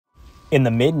In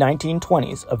the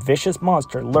mid-1920s, a vicious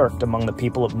monster lurked among the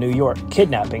people of New York,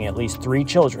 kidnapping at least 3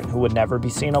 children who would never be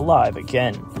seen alive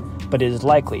again. But it is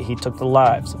likely he took the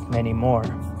lives of many more.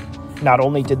 Not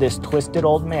only did this twisted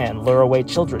old man lure away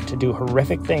children to do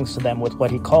horrific things to them with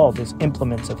what he called his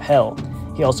implements of hell,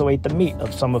 he also ate the meat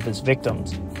of some of his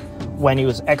victims. When he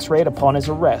was x-rayed upon his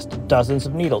arrest, dozens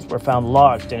of needles were found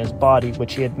lodged in his body,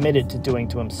 which he admitted to doing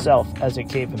to himself as it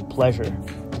gave him pleasure.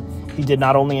 He did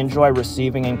not only enjoy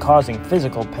receiving and causing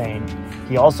physical pain,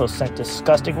 he also sent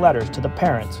disgusting letters to the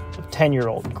parents of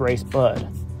 10-year-old Grace Budd.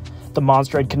 The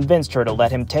monster had convinced her to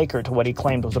let him take her to what he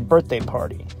claimed was a birthday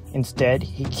party. Instead,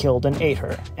 he killed and ate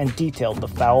her, and detailed the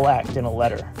foul act in a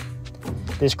letter.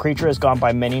 This creature has gone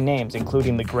by many names,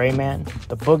 including the Gray Man,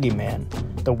 the Boogeyman,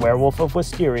 the Werewolf of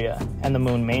Wisteria, and the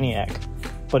Moon Maniac,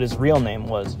 but his real name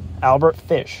was Albert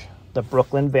Fish, the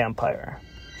Brooklyn Vampire.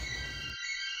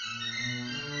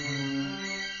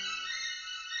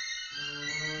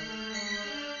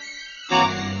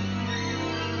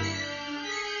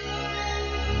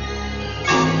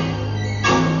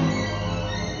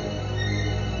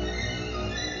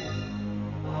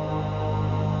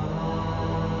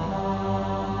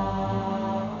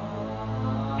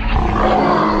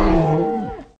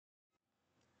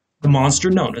 The monster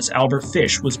known as Albert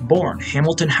Fish was born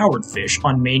Hamilton Howard Fish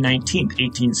on May 19,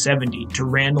 1870, to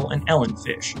Randall and Ellen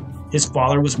Fish. His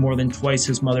father was more than twice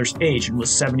his mother's age and was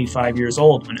 75 years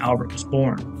old when Albert was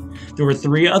born. There were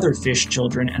 3 other Fish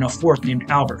children and a 4th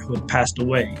named Albert who had passed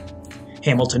away.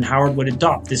 Hamilton Howard would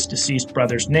adopt this deceased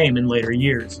brother's name in later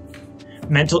years.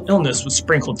 Mental illness was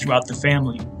sprinkled throughout the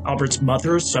family. Albert's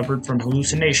mother suffered from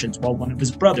hallucinations while one of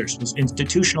his brothers was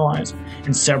institutionalized,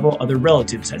 and several other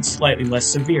relatives had slightly less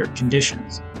severe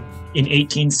conditions. In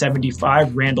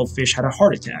 1875, Randall Fish had a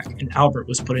heart attack, and Albert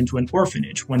was put into an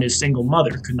orphanage when his single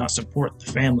mother could not support the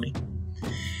family.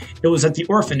 It was at the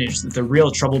orphanage that the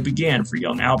real trouble began for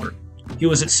young Albert. He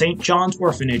was at St. John's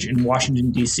Orphanage in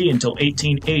Washington, D.C. until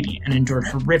 1880 and endured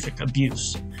horrific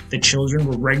abuse. The children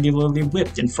were regularly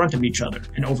whipped in front of each other,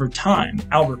 and over time,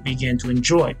 Albert began to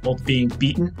enjoy both being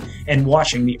beaten and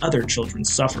watching the other children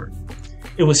suffer.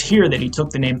 It was here that he took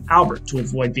the name Albert to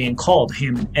avoid being called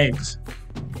Ham and Eggs.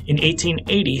 In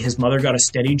 1880, his mother got a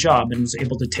steady job and was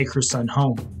able to take her son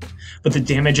home. But the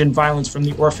damage and violence from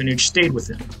the orphanage stayed with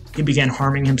him. He began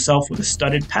harming himself with a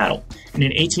studded paddle, and in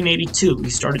 1882 he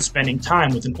started spending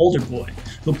time with an older boy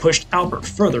who pushed Albert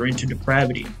further into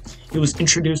depravity. He was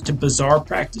introduced to bizarre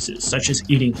practices such as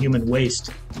eating human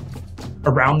waste.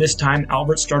 Around this time,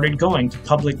 Albert started going to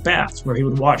public baths where he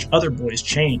would watch other boys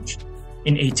change.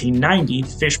 In 1890,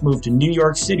 Fish moved to New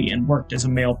York City and worked as a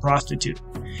male prostitute.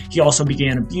 He also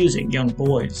began abusing young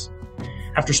boys.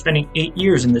 After spending 8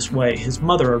 years in this way, his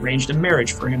mother arranged a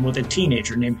marriage for him with a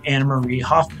teenager named Anna Marie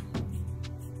Hoffman.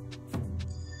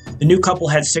 The new couple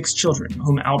had 6 children,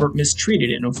 whom Albert mistreated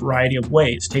in a variety of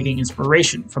ways, taking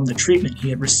inspiration from the treatment he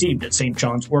had received at St.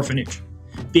 John's Orphanage.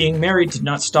 Being married did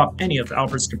not stop any of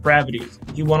Albert's depravities.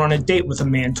 He went on a date with a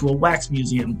man to a wax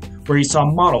museum, where he saw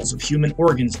models of human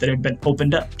organs that had been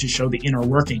opened up to show the inner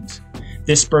workings.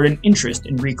 This spurred an interest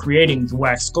in recreating the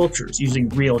wax sculptures using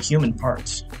real human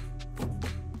parts.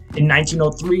 In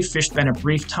 1903, Fish spent a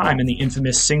brief time in the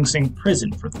infamous Sing Sing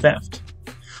prison for theft.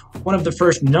 One of the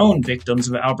first known victims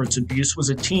of Albert's abuse was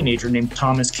a teenager named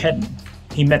Thomas Kedden.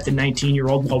 He met the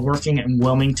 19-year-old while working in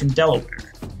Wilmington,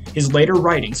 Delaware. His later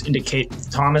writings indicate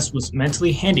that Thomas was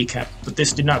mentally handicapped, but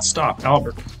this did not stop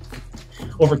Albert.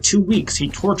 Over 2 weeks, he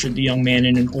tortured the young man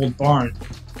in an old barn.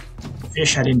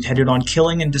 Fish had intended on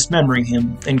killing and dismembering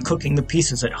him, then cooking the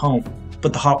pieces at home.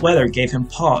 But the hot weather gave him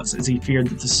pause as he feared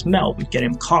that the smell would get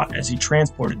him caught as he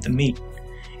transported the meat.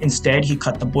 Instead, he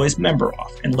cut the boy's member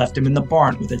off and left him in the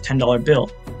barn with a $10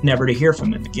 bill, never to hear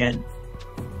from him again.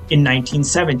 In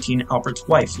 1917, Albert's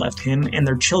wife left him and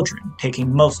their children,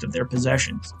 taking most of their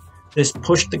possessions. This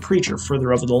pushed the creature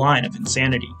further over the line of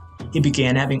insanity. He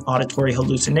began having auditory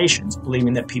hallucinations,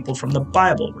 believing that people from the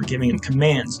Bible were giving him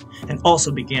commands, and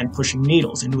also began pushing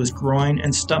needles into his groin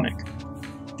and stomach.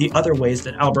 The other ways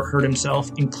that Albert hurt himself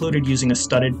included using a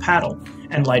studded paddle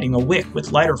and lighting a wick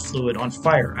with lighter fluid on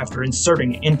fire after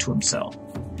inserting it into himself.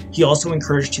 He also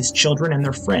encouraged his children and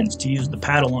their friends to use the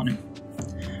paddle on him.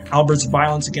 Albert's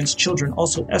violence against children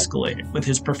also escalated, with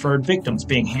his preferred victims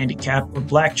being handicapped or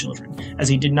black children, as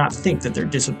he did not think that their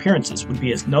disappearances would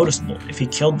be as noticeable if he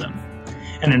killed them.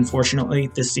 And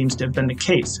unfortunately, this seems to have been the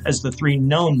case, as the 3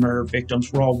 known murder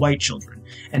victims were all white children,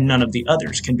 and none of the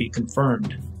others can be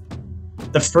confirmed.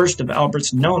 The first of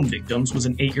Albert's known victims was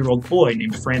an 8-year-old boy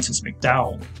named Francis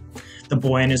McDonnell. The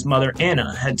boy and his mother,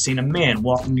 Anna, had seen a man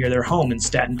walking near their home in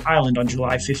Staten Island on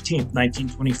July 15,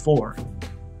 1924.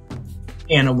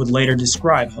 Anna would later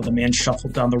describe how the man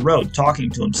shuffled down the road talking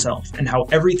to himself and how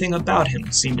everything about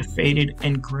him seemed faded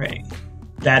and gray.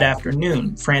 That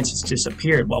afternoon, Francis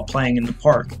disappeared while playing in the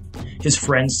park. His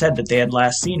friends said that they had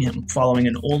last seen him following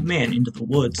an old man into the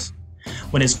woods.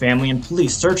 When his family and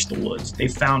police searched the woods, they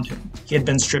found him. He had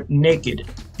been stripped naked,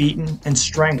 beaten, and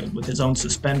strangled with his own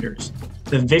suspenders.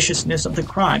 The viciousness of the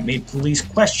crime made police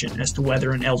question as to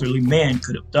whether an elderly man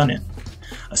could have done it.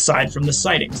 Aside from the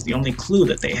sightings, the only clue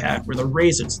that they had were the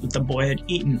raisins that the boy had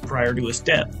eaten prior to his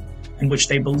death, and which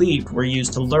they believed were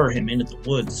used to lure him into the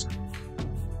woods.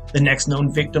 The next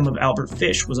known victim of Albert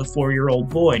Fish was a 4-year-old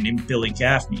boy named Billy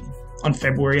Gaffney. On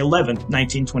February 11,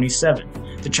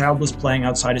 1927, the child was playing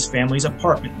outside his family's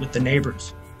apartment with the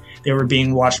neighbors. They were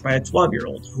being watched by a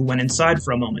 12-year-old who went inside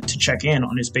for a moment to check in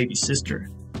on his baby sister.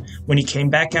 When he came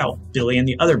back out, Billy and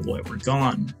the other boy were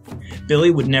gone.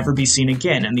 Billy would never be seen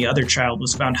again, and the other child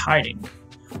was found hiding.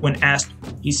 When asked,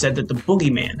 he said that the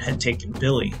boogeyman had taken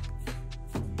Billy.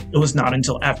 It was not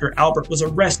until after Albert was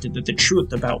arrested that the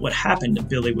truth about what happened to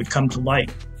Billy would come to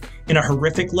light. In a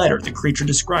horrific letter, the creature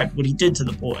described what he did to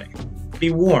the boy.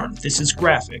 Be warned, this is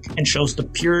graphic and shows the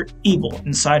pure evil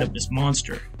inside of this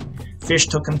monster. Fish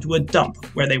took him to a dump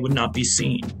where they would not be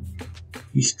seen.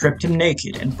 He stripped him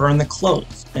naked and burned the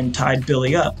clothes, then tied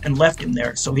Billy up and left him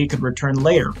there so he could return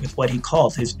later with what he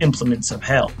called his implements of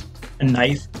hell: a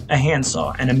knife, a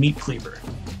handsaw, and a meat cleaver.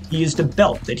 He used a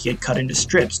belt that he had cut into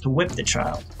strips to whip the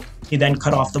child. He then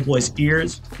cut off the boy's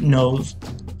ears, nose,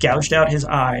 gouged out his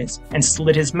eyes, and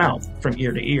slit his mouth from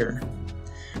ear to ear.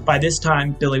 By this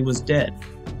time, Billy was dead.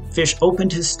 Fish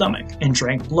opened his stomach and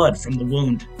drank blood from the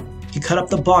wound. He cut up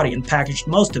the body and packaged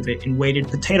most of it in weighted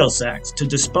potato sacks to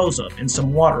dispose of in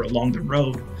some water along the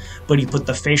road, but he put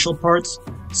the facial parts,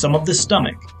 some of the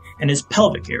stomach, and his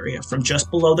pelvic area from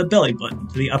just below the belly button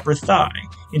to the upper thigh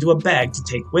into a bag to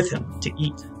take with him to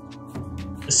eat.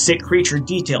 The sick creature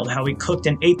detailed how he cooked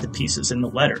and ate the pieces in the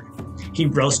letter. He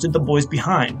roasted the boy's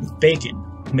behind with bacon,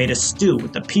 made a stew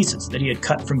with the pieces that he had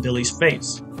cut from Billy's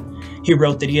face. He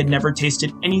wrote that he had never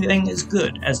tasted anything as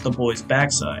good as the boy's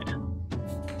backside.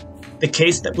 The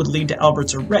case that would lead to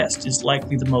Albert's arrest is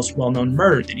likely the most well-known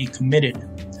murder that he committed.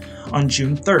 On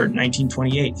June 3,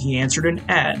 1928, he answered an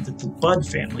ad that the Budd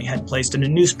family had placed in a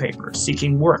newspaper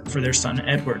seeking work for their son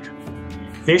Edward.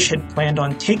 Fish had planned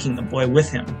on taking the boy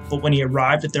with him, but when he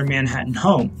arrived at their Manhattan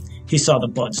home, he saw the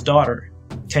Budd's daughter,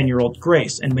 10-year-old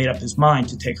Grace, and made up his mind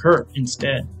to take her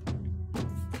instead.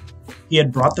 He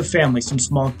had brought the family some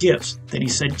small gifts that he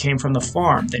said came from the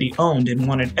farm that he owned and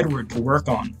wanted Edward to work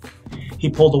on. He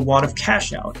pulled a wad of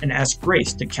cash out and asked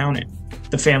Grace to count it.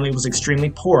 The family was extremely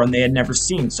poor and they had never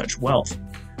seen such wealth.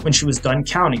 When she was done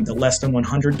counting the less than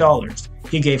 $100,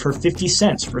 he gave her 50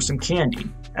 cents for some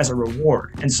candy as a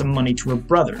reward and some money to her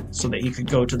brother so that he could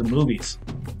go to the movies.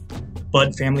 The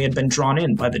Budd family had been drawn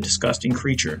in by the disgusting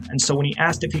creature, and so when he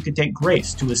asked if he could take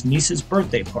Grace to his niece's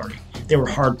birthday party, they were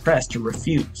hard-pressed to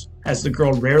refuse, as the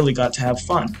girl rarely got to have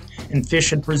fun, and Fish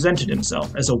had presented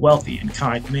himself as a wealthy and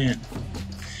kind man.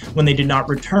 When they did not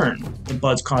return, the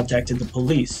Budds contacted the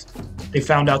police. They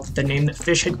found out that the name that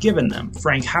Fish had given them,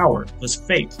 Frank Howard, was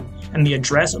fake, and the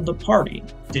address of the party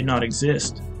did not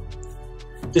exist.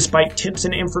 Despite tips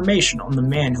and information on the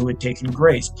man who had taken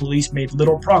Grace, police made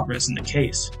little progress in the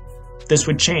case. This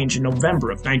would change in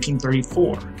November of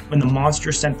 1934, when the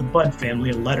monster sent the Budd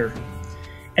family a letter.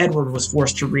 Edward was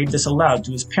forced to read this aloud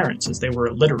to his parents as they were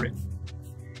illiterate.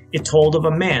 It told of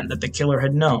a man that the killer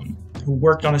had known, who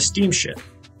worked on a steamship.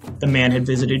 The man had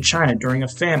visited China during a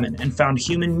famine and found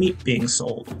human meat being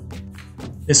sold.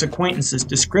 This acquaintance's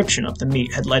description of the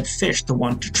meat had led Fish to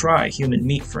want to try human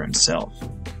meat for himself.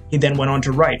 He then went on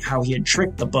to write how he had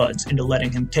tricked the Budds into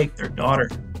letting him take their daughter.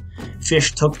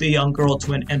 Fish took the young girl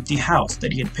to an empty house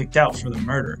that he had picked out for the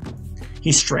murder.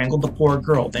 He strangled the poor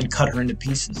girl, then cut her into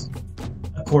pieces.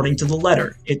 According to the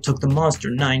letter, it took the monster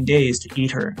 9 days to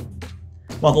eat her.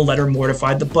 While the letter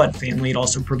mortified the Budd family, it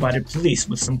also provided police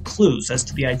with some clues as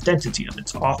to the identity of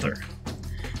its author.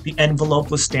 The envelope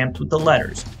was stamped with the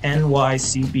letters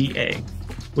NYCBA,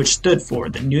 which stood for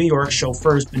the New York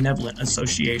Chauffeurs Benevolent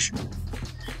Association.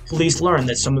 Police learned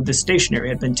that some of the stationery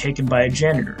had been taken by a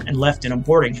janitor and left in a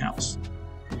boarding house.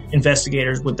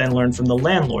 Investigators would then learn from the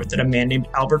landlord that a man named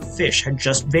Albert Fish had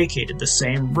just vacated the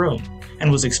same room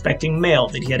and was expecting mail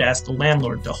that he had asked the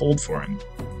landlord to hold for him.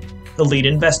 The lead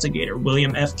investigator,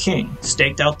 William F. King,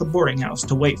 staked out the boarding house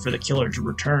to wait for the killer to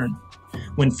return.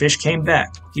 When Fish came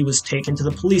back, he was taken to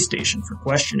the police station for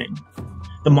questioning.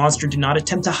 The monster did not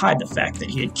attempt to hide the fact that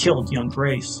he had killed young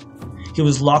Grace. He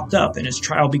was locked up and his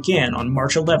trial began on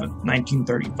March 11,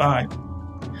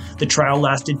 1935. The trial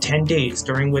lasted 10 days,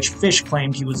 during which Fish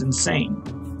claimed he was insane.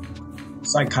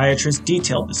 Psychiatrists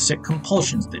detailed the sick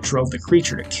compulsions that drove the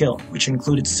creature to kill, which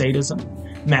included sadism,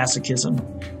 masochism,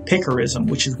 picarism,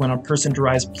 which is when a person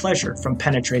derives pleasure from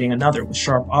penetrating another with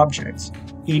sharp objects,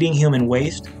 eating human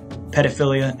waste,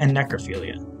 pedophilia, and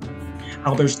necrophilia.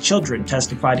 Albert's children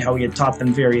testified how he had taught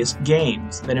them various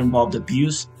games that involved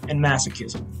abuse and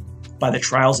masochism. By the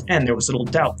trial's end, there was little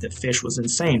doubt that Fish was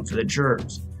insane for the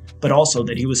jurors, but also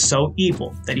that he was so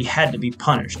evil that he had to be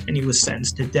punished, and he was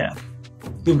sentenced to death.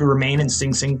 He would remain in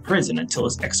Sing Sing prison until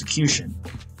his execution.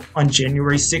 On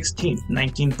January 16,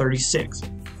 1936,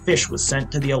 Fish was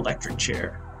sent to the electric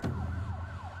chair.